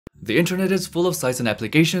The internet is full of sites and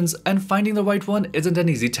applications, and finding the right one isn't an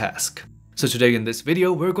easy task. So today in this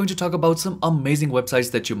video, we're going to talk about some amazing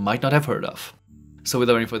websites that you might not have heard of. So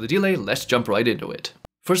without any further delay, let's jump right into it.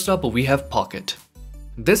 First up, we have Pocket.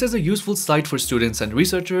 This is a useful site for students and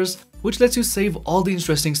researchers, which lets you save all the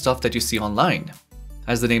interesting stuff that you see online.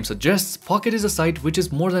 As the name suggests, Pocket is a site which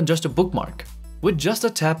is more than just a bookmark. With just a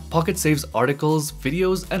tap, Pocket saves articles,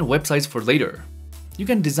 videos, and websites for later. You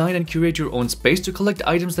can design and curate your own space to collect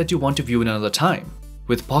items that you want to view in another time.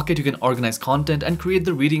 With Pocket, you can organize content and create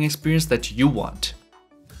the reading experience that you want.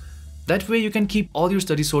 That way, you can keep all your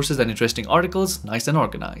study sources and interesting articles nice and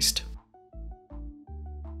organized.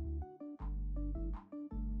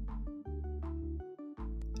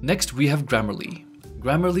 Next, we have Grammarly.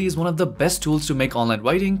 Grammarly is one of the best tools to make online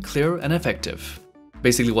writing clear and effective.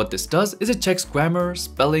 Basically, what this does is it checks grammar,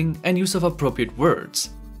 spelling, and use of appropriate words.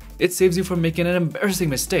 It saves you from making an embarrassing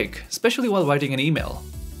mistake, especially while writing an email.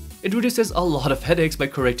 It reduces a lot of headaches by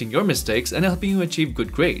correcting your mistakes and helping you achieve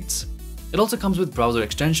good grades. It also comes with browser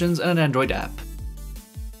extensions and an Android app.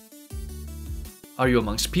 Are you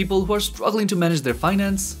amongst people who are struggling to manage their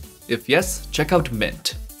finance? If yes, check out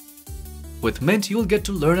Mint. With Mint, you'll get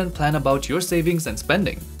to learn and plan about your savings and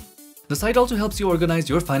spending. The site also helps you organize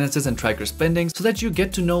your finances and track your spending so that you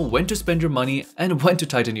get to know when to spend your money and when to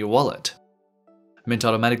tighten your wallet. Mint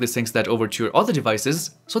automatically syncs that over to your other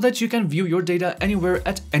devices so that you can view your data anywhere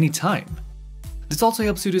at any time. This also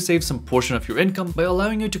helps you to save some portion of your income by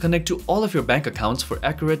allowing you to connect to all of your bank accounts for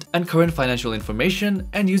accurate and current financial information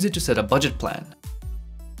and use it to set a budget plan.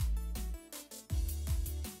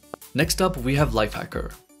 Next up, we have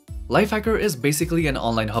Lifehacker. Lifehacker is basically an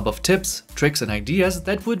online hub of tips, tricks, and ideas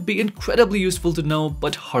that would be incredibly useful to know,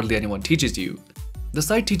 but hardly anyone teaches you. The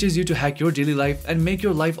site teaches you to hack your daily life and make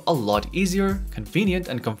your life a lot easier, convenient,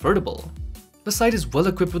 and comfortable. The site is well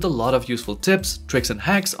equipped with a lot of useful tips, tricks, and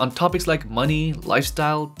hacks on topics like money,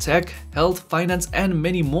 lifestyle, tech, health, finance, and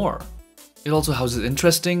many more. It also houses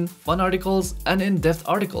interesting, fun articles and in-depth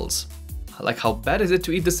articles. Like how bad is it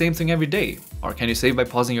to eat the same thing every day? Or can you save by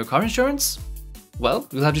pausing your car insurance? Well,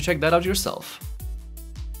 you'll have to check that out yourself.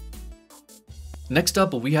 Next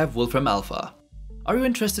up, we have WOLFRAMALPHA. Are you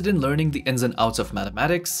interested in learning the ins and outs of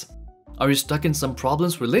mathematics? Are you stuck in some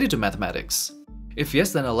problems related to mathematics? If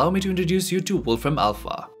yes, then allow me to introduce you to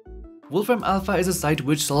WOLFRAMALPHA. WOLFRAMALPHA is a site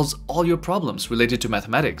which solves all your problems related to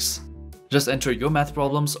mathematics. Just enter your math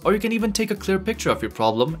problems, or you can even take a clear picture of your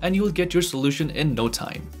problem and you will get your solution in no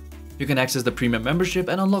time. You can access the premium membership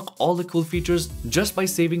and unlock all the cool features just by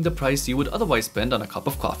saving the price you would otherwise spend on a cup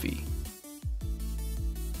of coffee.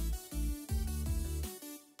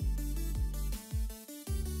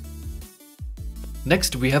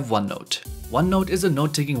 Next, we have OneNote. OneNote is a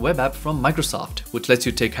note-taking web app from Microsoft, which lets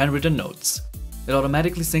you take handwritten notes. It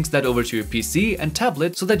automatically syncs that over to your PC and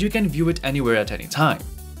tablet so that you can view it anywhere at any time.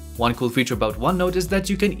 One cool feature about OneNote is that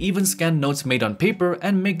you can even scan notes made on paper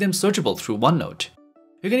and make them searchable through OneNote.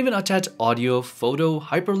 You can even attach audio, photo,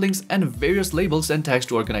 hyperlinks, and various labels and tags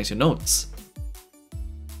to organize your notes.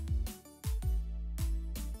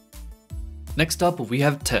 Next up, we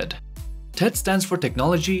have TED. TED stands for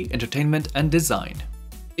Technology, Entertainment, and Design.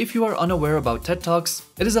 If you are unaware about TED Talks,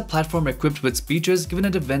 it is a platform equipped with speeches given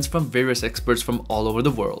at events from various experts from all over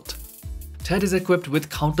the world. TED is equipped with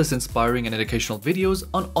countless inspiring and educational videos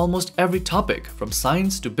on almost every topic, from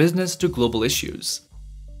science to business to global issues.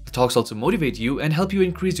 The talks also motivate you and help you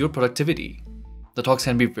increase your productivity. The talks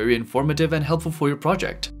can be very informative and helpful for your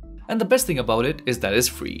project, and the best thing about it is that it's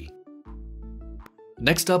free.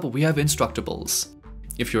 Next up, we have Instructables.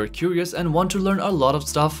 If you're curious and want to learn a lot of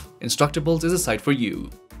stuff, Instructables is a site for you.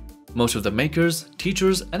 Most of the makers,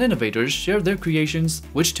 teachers, and innovators share their creations,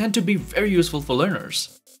 which tend to be very useful for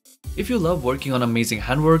learners. If you love working on amazing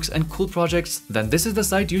handworks and cool projects, then this is the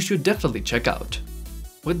site you should definitely check out.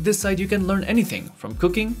 With this site, you can learn anything from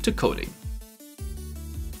cooking to coding.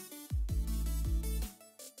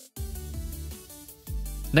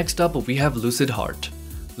 Next up, we have LucidCharts.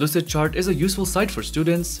 LucidCharts is a useful site for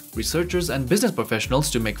students, researchers, and business professionals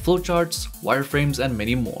to make flowcharts, wireframes, and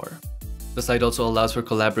many more. The site also allows for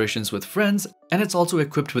collaborations with friends, and it's also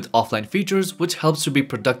equipped with offline features which helps to be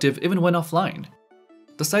productive even when offline.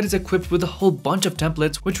 The site is equipped with a whole bunch of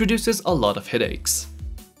templates which reduces a lot of headaches.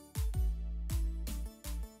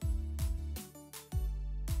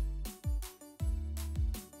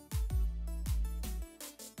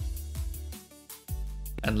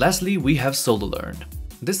 And lastly, we have SOLOLEARN.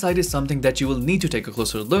 This site is something that you will need to take a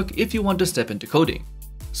closer look if you want to step into coding.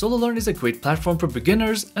 SOLOLEARN is a great platform for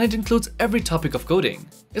beginners, and it includes every topic of coding.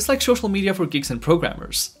 It's like social media for geeks and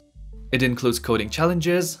programmers. It includes coding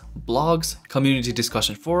challenges, blogs, community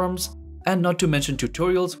discussion forums, And not to mention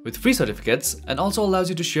tutorials with free certificates, and also allows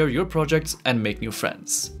you to share your projects and make new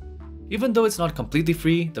friends. Even though it's not completely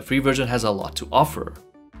free, the free version has a lot to offer.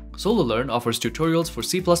 SOLOLEARN offers tutorials for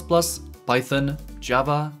C++, Python,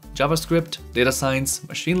 Java, JavaScript, data science,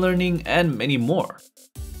 machine learning, and many more.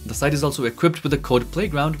 The site is also equipped with a code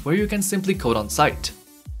playground where you can simply code on site.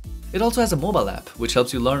 It also has a mobile app which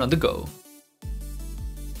helps you learn on the go.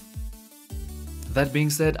 That being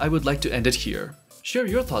said, I would like to end it here. Share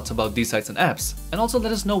your thoughts about these sites and apps, and also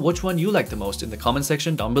let us know which one you like the most in the comment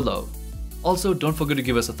section down below. Also, don't forget to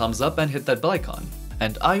give us a thumbs up and hit that bell icon,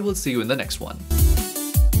 and I will see you in the next one.